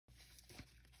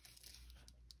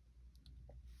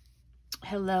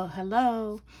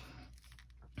Hello.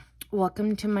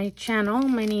 Welcome to my channel.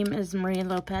 My name is Marie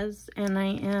Lopez, and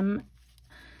I am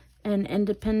an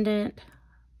independent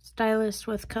stylist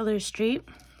with Color Street.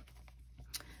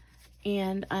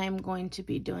 And I'm going to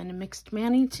be doing a mixed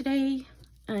mani today.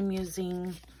 I'm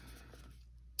using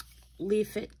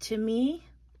Leave It To Me.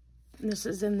 This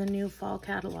is in the new fall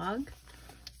catalog.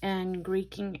 And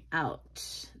Greeking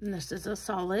Out. And this is a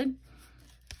solid.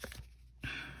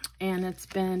 And it's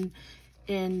been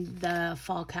in the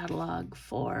fall catalog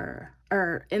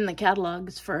in the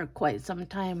catalogs for quite some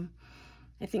time.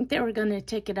 I think they were going to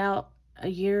take it out a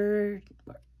year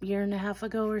and a half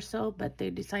ago or so, but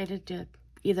they decided to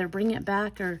either bring it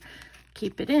back or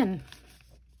keep it in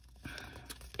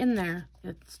there.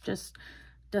 It's just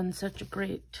done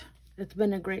it's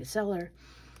been a great seller.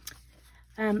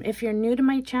 If you're new to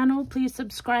my channel, please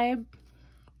subscribe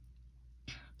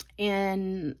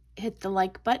and hit the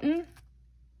like button.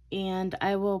 And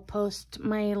I will post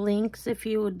my links if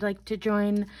you would like to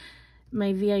join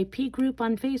my VIP group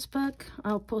on Facebook.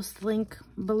 I'll post the link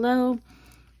below.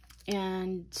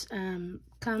 And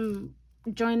come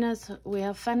join us. We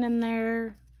have fun in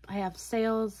there. I have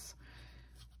sales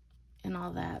and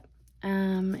all that.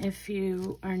 If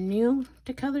you are new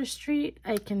to Color Street,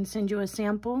 I can send you a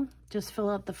sample. Just fill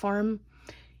out the form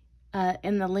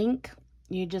in the link.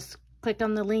 You just click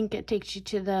on the link. It takes you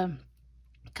to the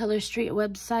Color Street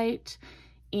website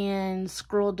and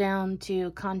scroll down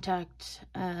to contact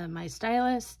my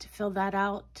stylist. Fill that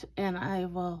out and I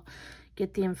will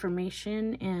get the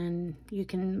information, and you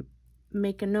can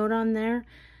make a note on there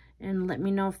and let me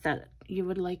know if you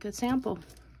would like a sample.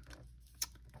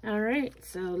 All right,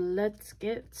 so let's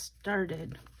get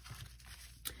started.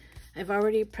 I've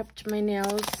already prepped my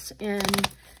nails and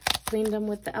cleaned them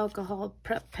with the alcohol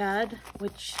prep pad,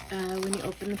 which when you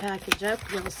open the package up,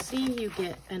 you'll see you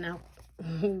get an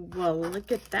well, look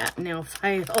at that nail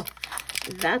file.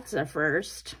 That's a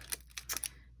first.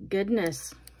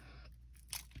 Goodness.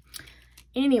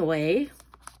 Anyway,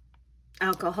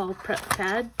 alcohol prep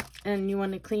pad, and you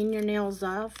want to clean your nails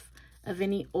off of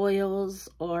any oils,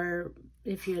 or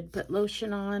if you had put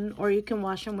lotion on, or you can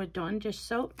wash them with Dawn dish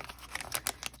soap.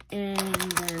 And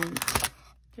then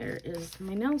here is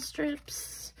my nail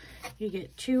strips. You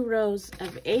get 2 rows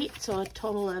of 8, so a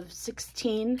total of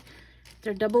 16.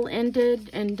 They're double-ended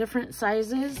and different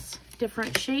sizes,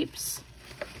 different shapes.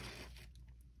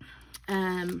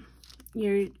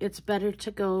 It's better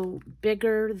to go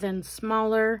bigger than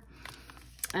smaller,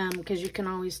 because you can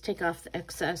always take off the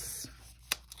excess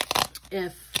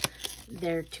if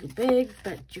they're too big,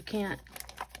 but you can't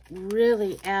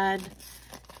really add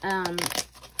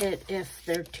it if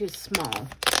they're too small.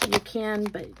 You can,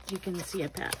 but you can see a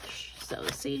patch. So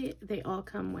see, they all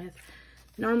come with,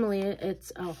 normally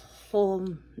it's a whole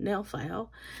nail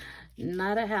file,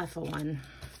 not a half a one.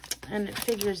 And it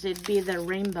figures it'd be the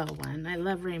rainbow one. I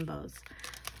love rainbows.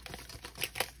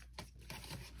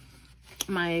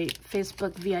 My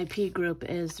Facebook VIP group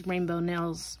is Rainbow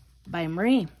Nails by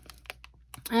Marie.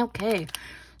 Okay,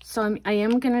 so I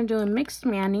am going to do a mixed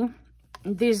mani.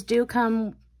 These do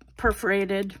come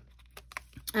perforated,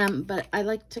 but I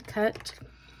like to cut.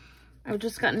 I've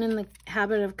just gotten in the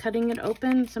habit of cutting it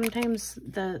open. Sometimes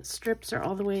the strips are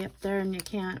all the way up there and you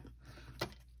can't.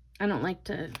 I don't like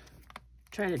to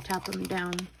try to tap them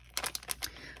down.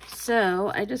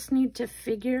 So I just need to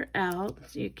figure out,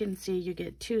 so you can see you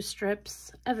get 2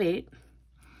 strips of 8,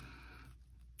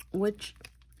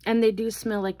 and they do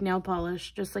smell like nail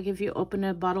polish. Just like if you open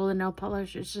a bottle of nail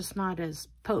polish, it's just not as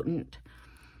potent.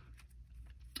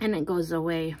 And it goes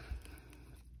away.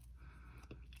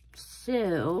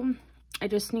 So I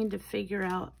just need to figure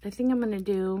out, I think I'm going to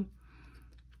do,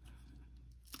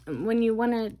 when you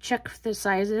want to check the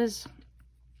sizes,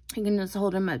 you can just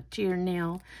hold them up to your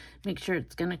nail. Make sure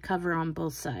it's going to cover on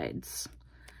both sides.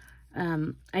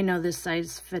 I know this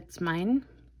size fits mine,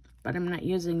 but I'm not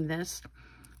using this.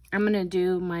 I'm going to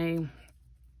do my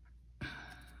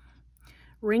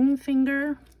ring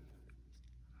finger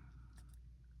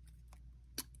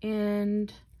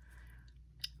and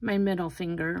my middle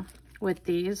finger with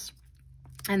these.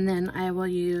 And then I will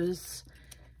use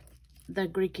the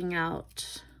Greeking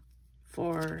Out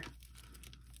for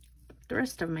the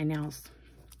rest of my nails.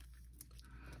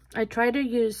 I try to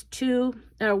use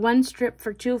 1 strip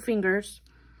for 2 fingers.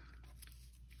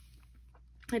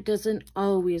 It doesn't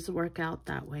always work out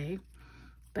that way,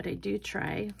 but I do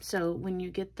try. So when you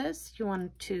get this, you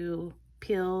want to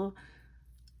peel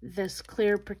this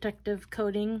clear protective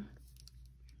coating,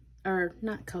 or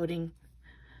not coating,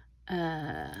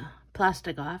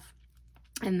 plastic off,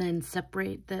 and then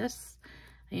separate this.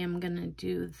 I am going to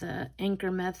do the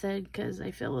anchor method because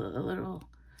I feel a little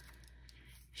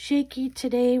shaky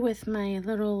today with my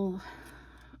little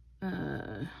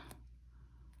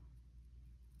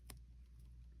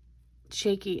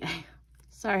shaky.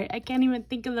 Sorry, I can't even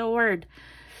think of the word.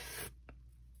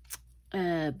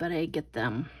 But I get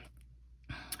them.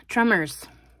 Tremors.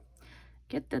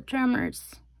 Get the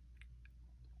tremors.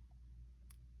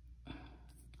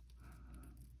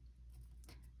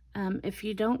 If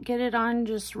you don't get it on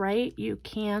just right, you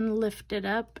can lift it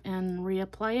up and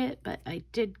reapply it, but I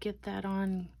did get that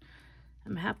on.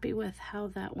 I'm happy with how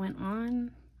that went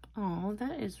on. Oh,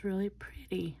 that is really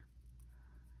pretty.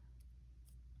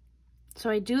 So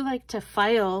I do like to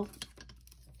file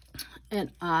it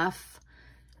off.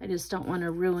 I just don't want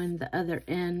to ruin the other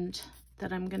end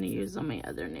that I'm going to use on my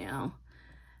other nail.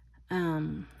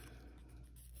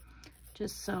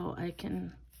 Just so I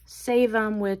can save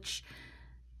them, which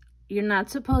you're not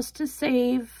supposed to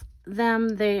save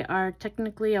them. They are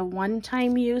technically a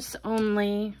one-time use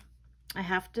only. I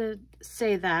have to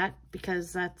say that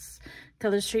because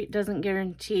Color Street doesn't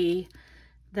guarantee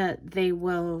that they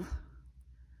will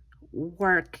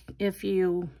work if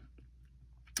you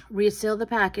reseal the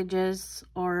packages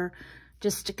or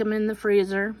just stick them in the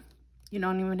freezer. You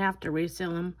don't even have to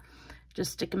reseal them.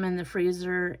 Just stick them in the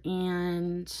freezer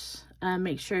and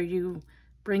make sure you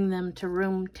bring them to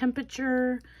room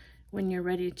temperature when you're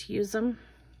ready to use them.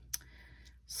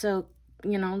 So,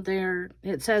 you know,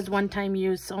 it says one-time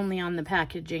use only on the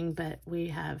packaging, but we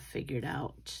have figured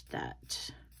out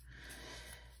that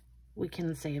we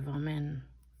can save them and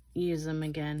use them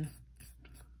again.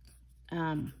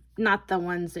 Not the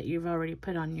ones that you've already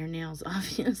put on your nails,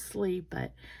 obviously,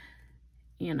 but,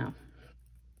 you know,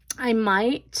 I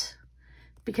might,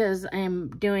 because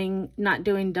I'm not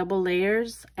doing double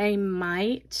layers, I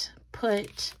might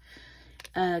put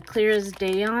clear as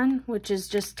day on, which is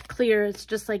just clear. It's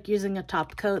just like using a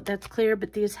top coat that's clear,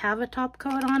 but these have a top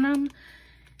coat on them.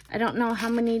 I don't know how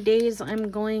many days I'm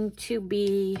going to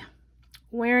be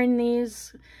wearing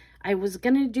these. I was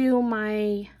gonna do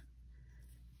my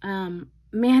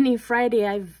Mani Friday.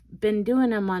 I've been doing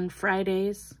them on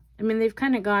Fridays. I mean, they've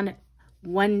kind of gone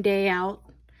one day out,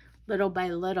 little by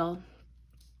little.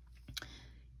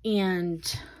 And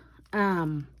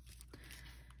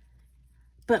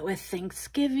but with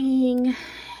Thanksgiving,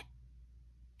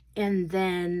 and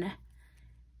then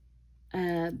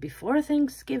before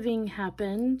Thanksgiving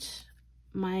happened,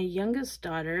 my youngest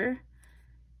daughter,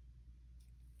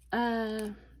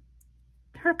 her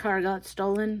car got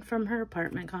stolen from her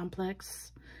apartment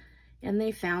complex, and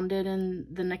they found it in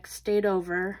the next state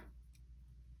over,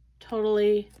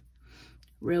 totally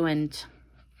ruined.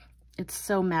 It's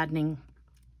so maddening.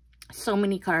 So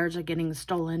many cars are getting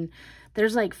stolen.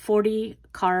 There's like 40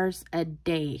 cars a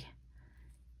day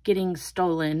getting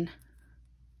stolen,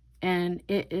 and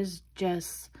it is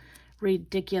just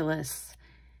ridiculous.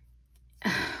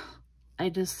 I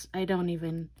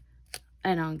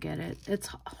don't get it. It's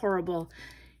horrible.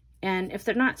 And if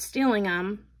they're not stealing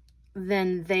them,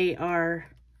 then the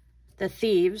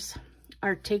thieves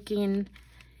are taking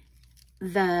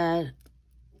the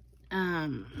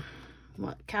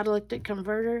catalytic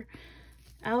converter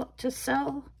out to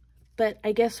sell. But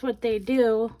I guess what they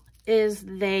do is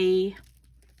they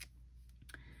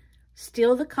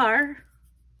steal the car,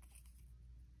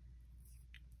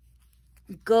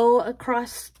 go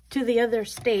across to the other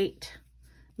state,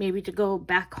 maybe to go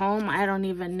back home, I don't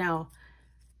even know.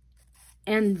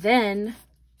 And then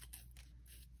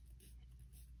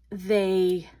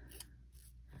they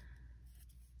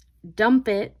dump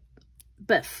it,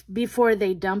 but before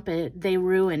they dump it, they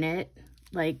ruin it.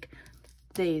 Like,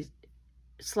 they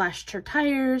slashed her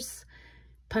tires,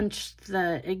 punched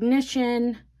the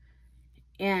ignition,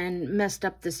 and messed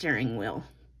up the steering wheel.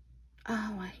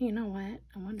 Oh, you know what?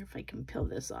 I wonder if I can peel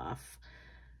this off.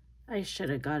 I should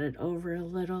have got it over a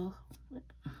little.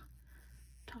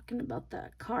 Talking about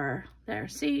that car there.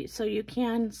 See, so you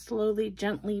can slowly,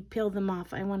 gently peel them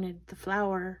off. I wanted the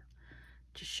flower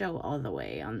to show all the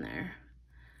way on there.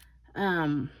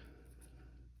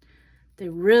 They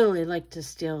really like to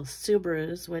steal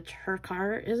Subarus, which her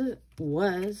car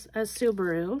was a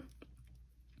Subaru.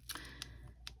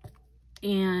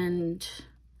 And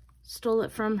stole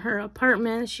it from her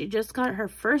apartment. She just got her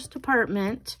first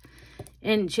apartment,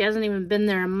 and she hasn't even been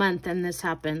there a month, and this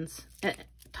happens.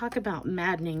 Talk about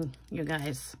maddening, you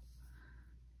guys.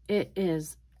 It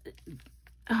is,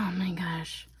 oh my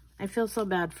gosh. I feel so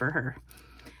bad for her.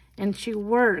 And she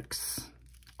works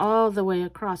all the way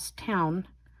across town.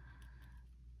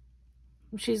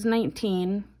 She's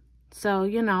 19, so,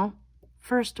 you know,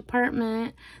 first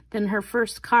apartment, then her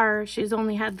first car. She's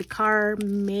only had the car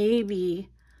maybe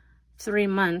 3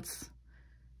 months,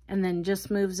 and then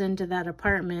just moves into that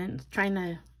apartment, trying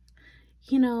to,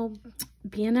 you know,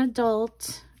 be an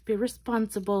adult, be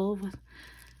responsible.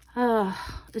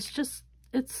 It's just,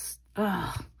 it's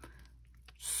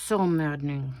so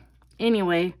maddening.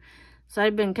 Anyway, so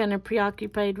I've been kind of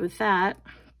preoccupied with that.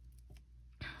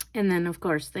 And then, of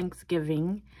course,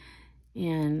 Thanksgiving,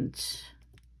 and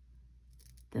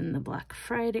then the Black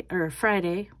Friday,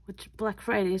 Black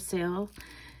Friday sale.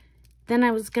 Then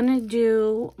I was gonna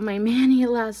do my mani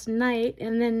last night,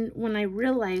 and then when I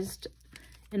realized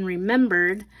and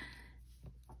remembered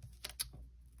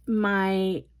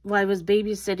I was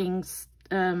babysitting,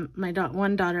 my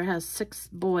one daughter has 6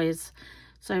 boys,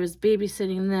 so I was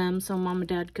babysitting them so mom and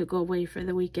dad could go away for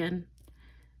the weekend.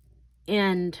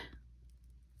 And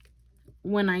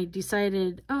when I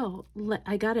decided, oh,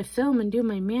 I gotta film and do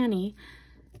my mani,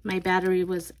 my battery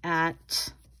was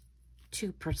at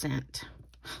 2%.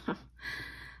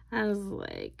 I was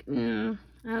like,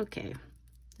 okay,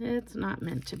 it's not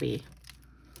meant to be.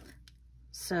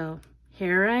 So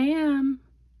here I am,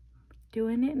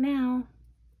 doing it now.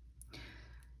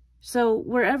 So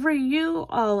wherever you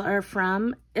all are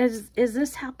from, is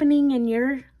this happening in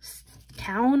your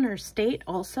town or state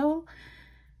also?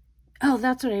 Oh,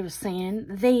 that's what I was saying.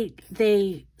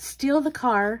 They steal the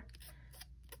car.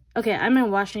 Okay, I'm in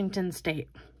Washington State.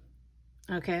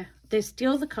 Okay, they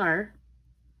steal the car,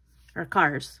 or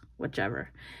cars, whichever.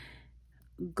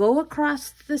 Go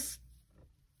across this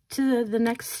to the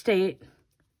next state.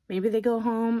 Maybe they go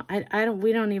home.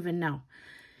 We don't even know.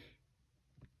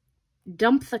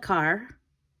 Dump the car,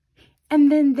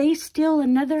 and then they steal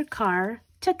another car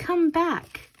to come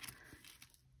back.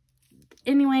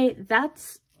 Anyway,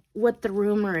 that's what the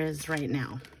rumor is right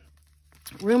now.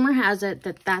 Rumor has it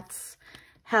that that's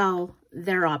how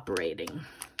they're operating.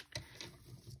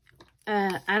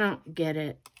 I don't get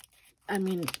it. I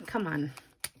mean, come on.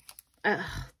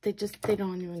 They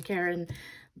don't even care. And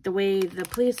the way the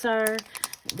police are,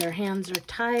 their hands are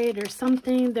tied or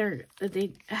something.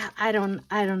 I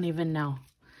don't even know.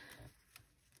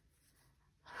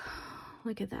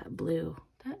 Look at that blue.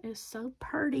 That is so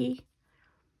pretty.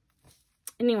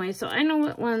 Anyway, so I know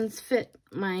what ones fit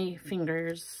my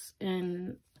fingers,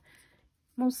 and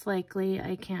most likely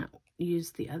I can't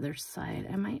use the other side.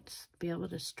 I might be able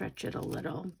to stretch it a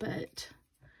little, but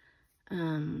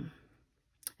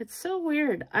it's so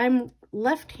weird. I'm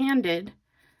left-handed,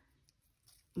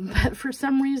 but for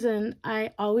some reason,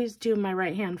 I always do my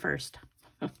right hand first.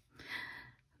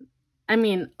 I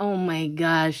mean, oh my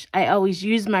gosh, I always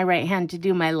use my right hand to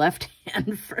do my left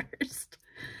hand first.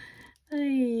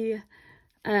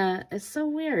 It's so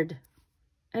weird.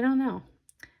 I don't know.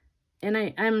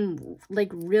 And I'm like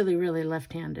really, really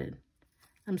left-handed.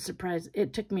 I'm surprised.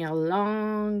 It took me a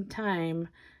long time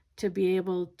to be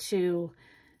able to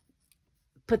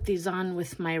put these on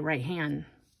with my right hand,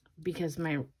 because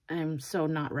I'm so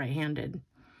not right-handed.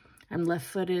 I'm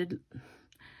left-footed.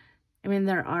 I mean,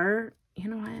 there are, you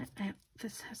know,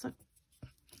 this has a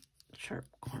sharp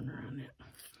corner on it.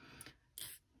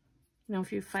 You know,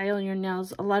 if you file your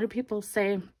nails, a lot of people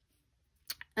say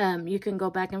you can go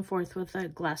back and forth with a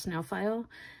glass nail file,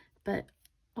 but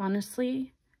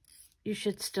honestly, you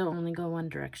should still only go one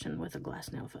direction with a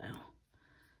glass nail file.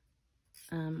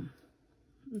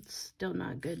 It's still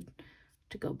not good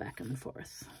to go back and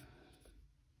forth.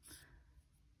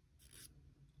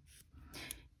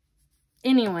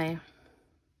 Anyway,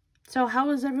 so how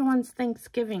was everyone's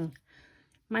Thanksgiving?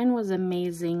 Mine was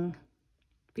amazing,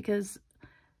 because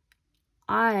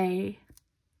I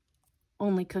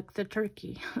only cooked the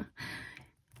turkey.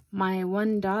 My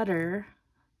one daughter,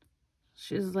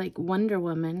 she's like Wonder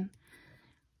Woman.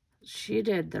 She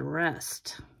did the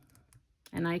rest,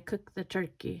 and I cooked the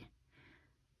turkey.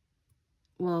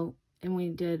 Well, and we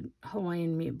did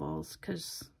Hawaiian meatballs,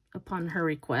 because upon her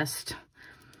request.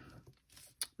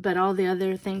 But all the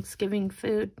other Thanksgiving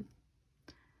food,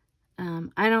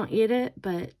 I don't eat it,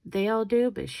 but they all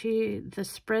do. But the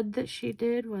spread that she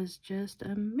did was just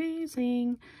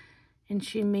amazing. And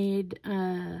she made,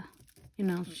 you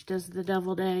know, she does the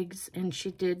deviled eggs, and she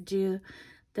did do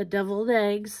the deviled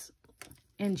eggs,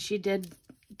 and she did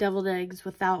deviled eggs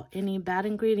without any bad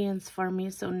ingredients for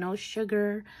me, so no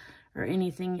sugar or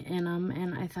anything in them,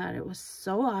 and I thought it was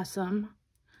so awesome.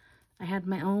 I had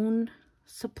my own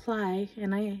supply,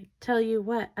 and I tell you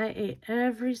what, I ate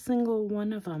every single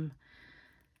one of them.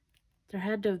 There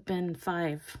had to have been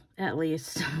 5 at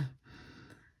least.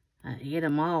 I ate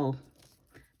them all.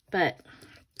 But,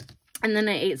 and then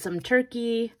I ate some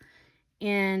turkey,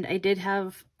 And I did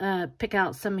have pick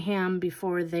out some ham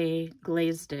before they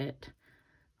glazed it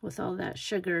with all that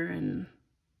sugar and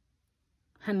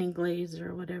honey glaze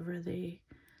or whatever they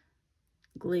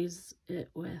glaze it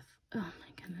with. Oh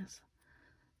my goodness.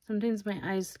 Sometimes my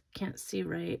eyes can't see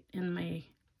right and my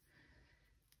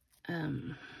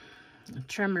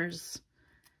tremors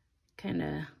kind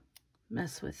of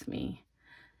mess with me.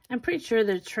 I'm pretty sure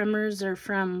the tremors are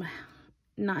from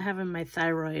not having my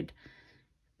thyroid,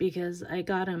 because I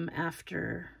got them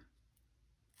after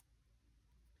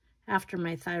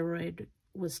my thyroid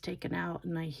was taken out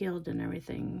and I healed and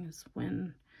everything, is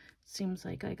when it seems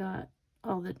like I got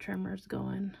all the tremors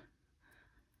going.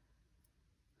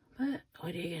 But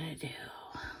what are you gonna do?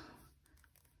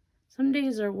 Some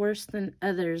days are worse than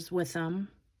others with them.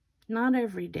 Not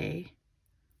every day.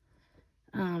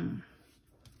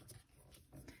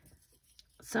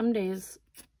 Some days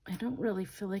I don't really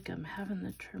feel like I'm having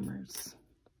the tremors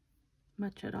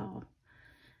much at all.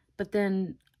 But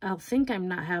then I'll think I'm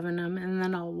not having them, and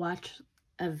then I'll watch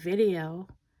a video.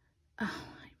 Oh,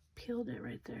 I peeled it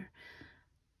right there.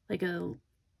 Like a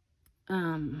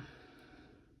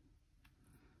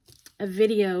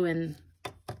video, and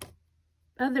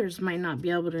others might not be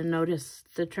able to notice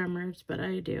the tremors, but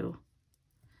I do.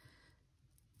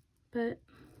 But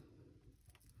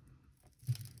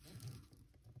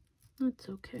that's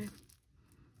okay.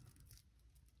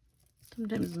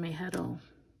 Sometimes my head will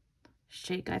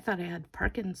shake. I thought I had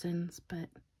Parkinson's, but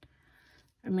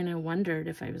I mean, I wondered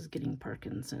if I was getting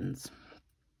Parkinson's.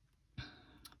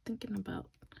 Thinking about,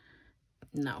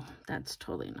 no, that's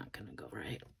totally not gonna go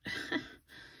right.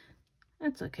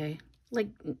 That's okay. Like,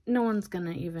 no one's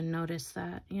gonna even notice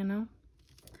that, you know?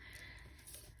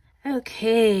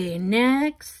 Okay,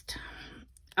 next.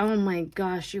 Oh my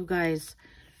gosh, you guys.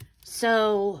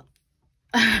 So,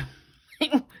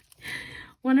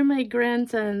 one of my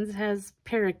grandsons has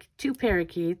two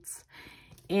parakeets,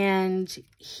 and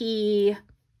he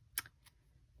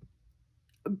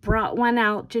brought one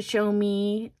out to show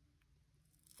me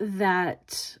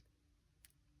that,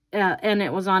 and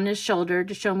it was on his shoulder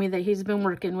to show me that he's been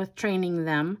working with training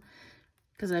them,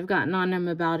 because I've gotten on him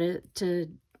about it to,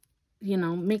 you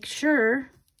know, make sure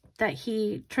that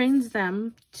he trains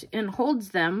them and holds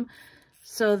them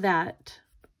so that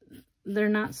they're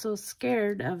not so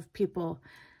scared of people.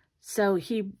 So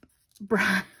he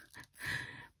brought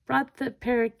the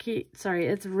parakeet. Sorry,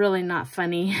 it's really not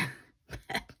funny.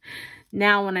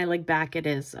 Now when I look back, it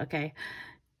is. Okay.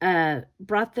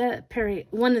 Brought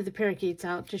one of the parakeets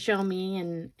out to show me,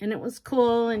 and it was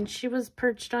cool, and she was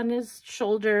perched on his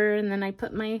shoulder, and then I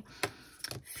put my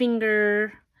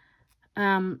finger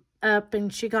up,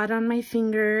 and she got on my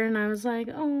finger, and I was like,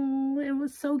 oh, it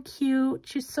was so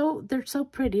cute. They're so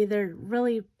pretty. They're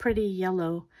really pretty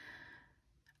yellow.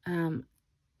 I'm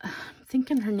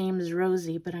thinking her name is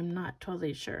Rosie, but I'm not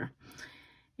totally sure.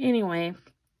 Anyway,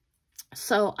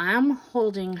 so I'm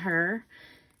holding her,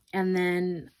 and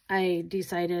then I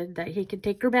decided that he could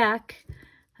take her back.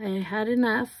 I had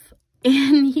enough,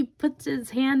 and he puts his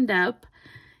hand up,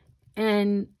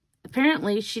 and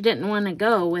apparently she didn't want to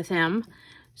go with him.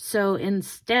 So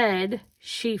instead,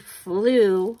 she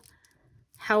flew.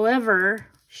 However,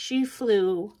 she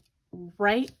flew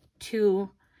right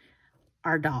to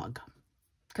our dog,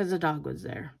 because the dog was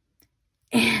there.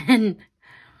 And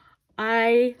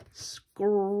I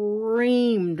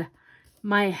screamed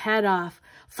my head off,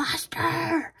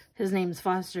 Foster! His name's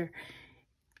Foster.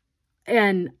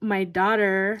 And my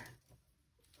daughter,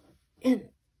 and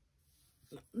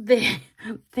they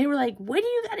were like, what do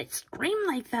you gotta scream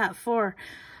like that for?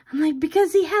 I'm like,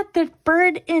 because he had the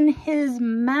bird in his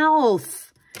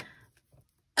mouth.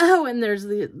 Oh, and there's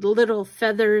the little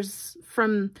feathers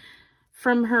from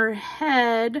her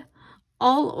head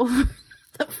all over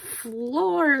the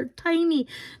floor, tiny.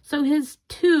 So his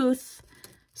tooth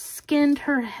skinned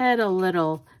her head a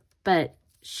little, but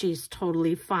she's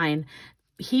totally fine.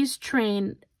 He's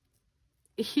trained.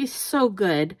 He's so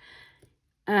good.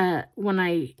 When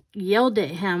I yelled at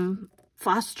him,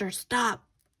 Foster, stop.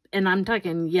 And I'm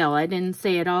talking yell. I didn't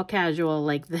say it all casual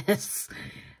like this.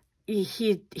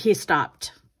 He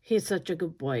stopped. He's such a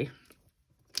good boy.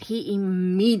 He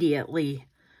immediately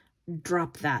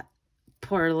dropped that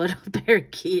poor little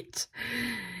parakeet.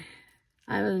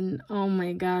 Oh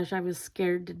my gosh, I was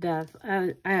scared to death.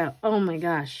 Oh my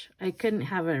gosh, I couldn't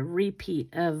have a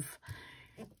repeat of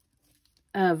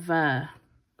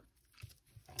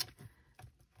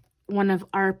one of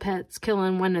our pets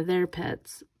killing one of their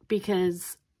pets,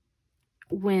 because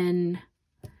when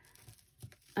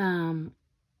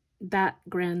that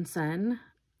grandson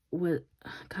was,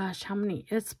 gosh, how many,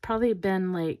 it's probably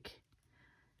been like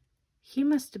he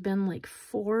must have been like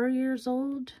 4 years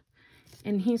old,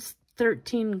 and he's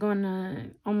 13,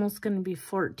 almost gonna be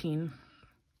 14.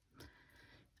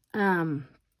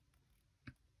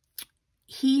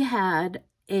 He had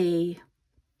a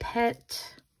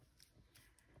pet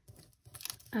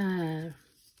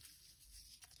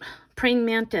praying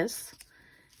mantis,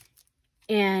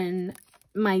 and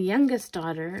my youngest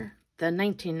daughter, the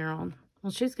 19-year-old,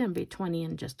 well, she's gonna be 20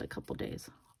 in just a couple days.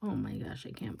 Oh my gosh,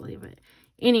 I can't believe it.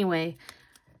 Anyway,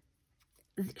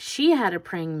 she had a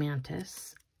praying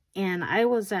mantis, and I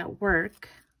was at work,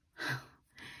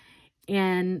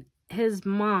 and his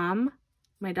mom,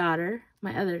 my daughter,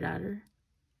 my other daughter,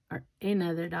 or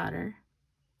another daughter,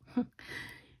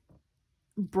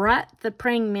 brought their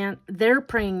praying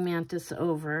mantis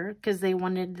over because they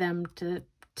wanted them to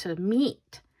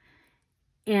meet.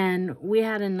 And we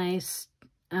had a nice,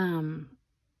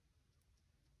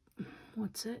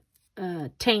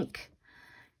 tank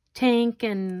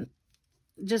and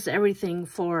just everything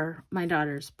for my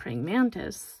daughter's praying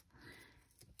mantis.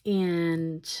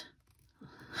 And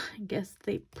I guess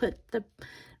they put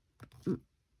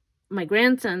my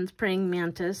grandson's praying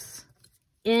mantis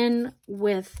in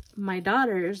with my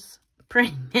daughter's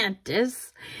praying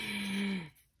mantis,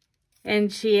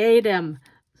 and she ate him.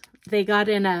 They got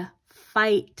in a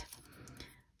fight.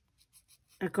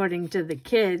 According to the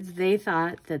kids, they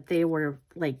thought that they were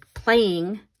like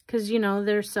playing, because, you know,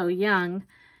 they're so young,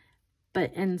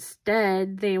 but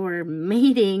instead they were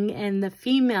mating, and the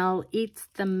female eats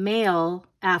the male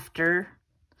after.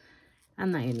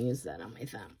 I'm not going to use that on my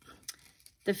thumb.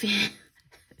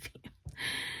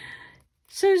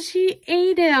 So she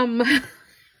ate him.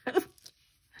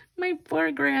 My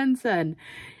poor grandson.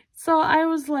 So I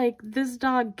was like, this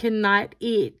dog cannot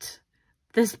eat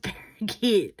this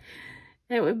parakeet.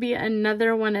 It would be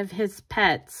another one of his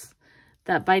pets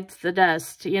that bites the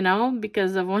dust, you know,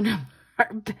 because of one of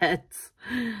our pets.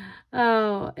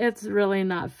 Oh, it's really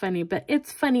not funny, but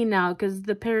it's funny now because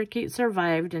the parakeet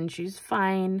survived and she's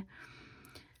fine.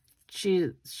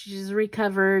 She's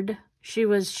recovered. She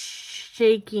was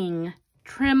shaking,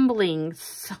 trembling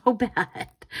so bad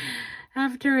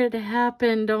after it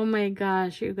happened. Oh my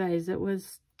gosh, you guys, it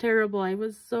was terrible. I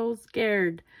was so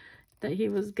scared that he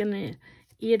was gonna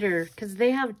eat her, because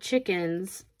they have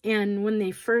chickens, and when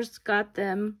they first got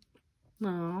them,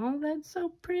 oh, that's so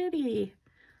pretty.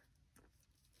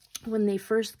 When they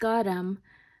first got them,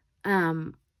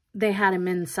 they had them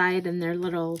inside in their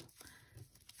little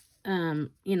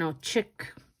you know,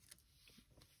 chick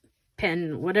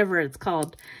pen, whatever it's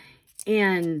called.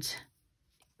 And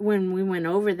when we went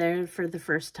over there for the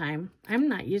first time, I'm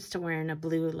not used to wearing a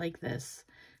blue like this,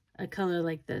 a color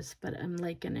like this, but I'm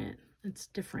liking it. It's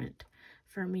different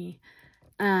for me.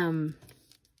 We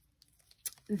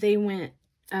went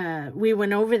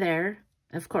over there.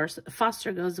 Of course,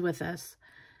 Foster goes with us.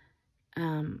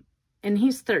 And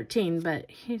he's 13, but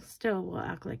he still will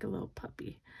act like a little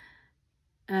puppy.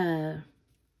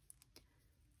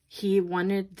 He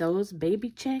wanted those baby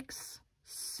chicks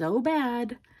so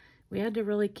bad. We had to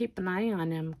really keep an eye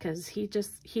on him, because he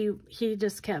just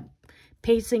kept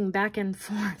pacing back and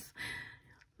forth.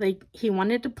 Like, he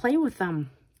wanted to play with them.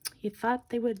 He thought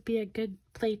they would be a good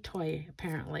play toy,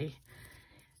 apparently.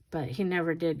 But he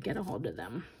never did get a hold of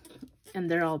them. And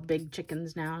they're all big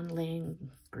chickens now and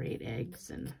laying great eggs.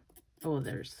 And, oh,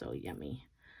 they're so yummy.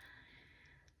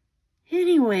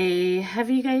 Anyway, have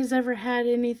you guys ever had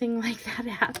anything like that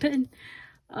happen?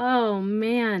 Oh,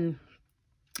 man.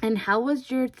 And how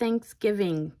was your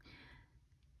Thanksgiving,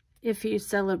 if you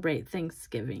celebrate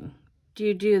Thanksgiving? Do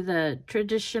you do the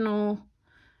traditional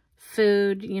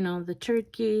food, you know, the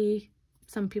turkey?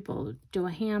 Some people do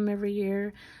a ham every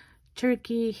year.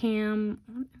 Turkey, ham,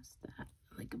 what is that?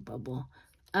 Like a bubble.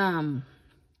 The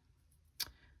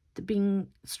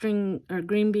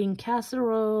green bean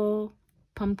casserole,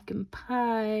 pumpkin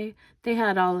pie. They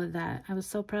had all of that. I was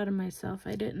so proud of myself.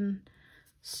 I didn't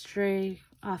stray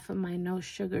off of my no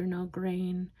sugar, no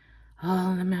grain.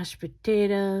 Oh, the mashed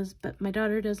potatoes. But my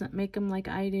daughter doesn't make them like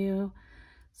I do.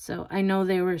 So I know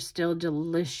they were still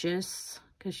delicious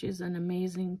because she's an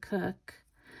amazing cook.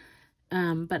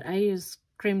 But I use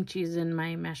cream cheese in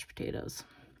my mashed potatoes.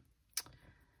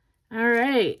 All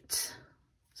right.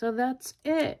 So that's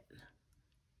it.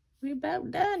 We're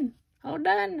about done. All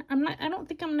done. I don't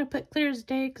think I'm going to put clear as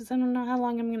day because I don't know how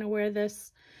long I'm going to wear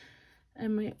this. I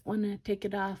might want to take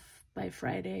it off by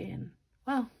Friday. And,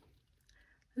 well,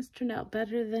 this turned out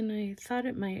better than I thought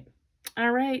it might.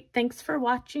 All right. Thanks for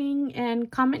watching,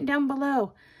 and comment down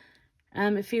below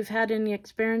if you've had any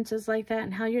experiences like that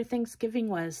and how your Thanksgiving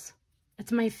was.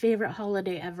 It's my favorite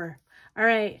holiday ever. All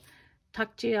right.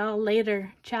 Talk to you all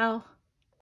later. Ciao.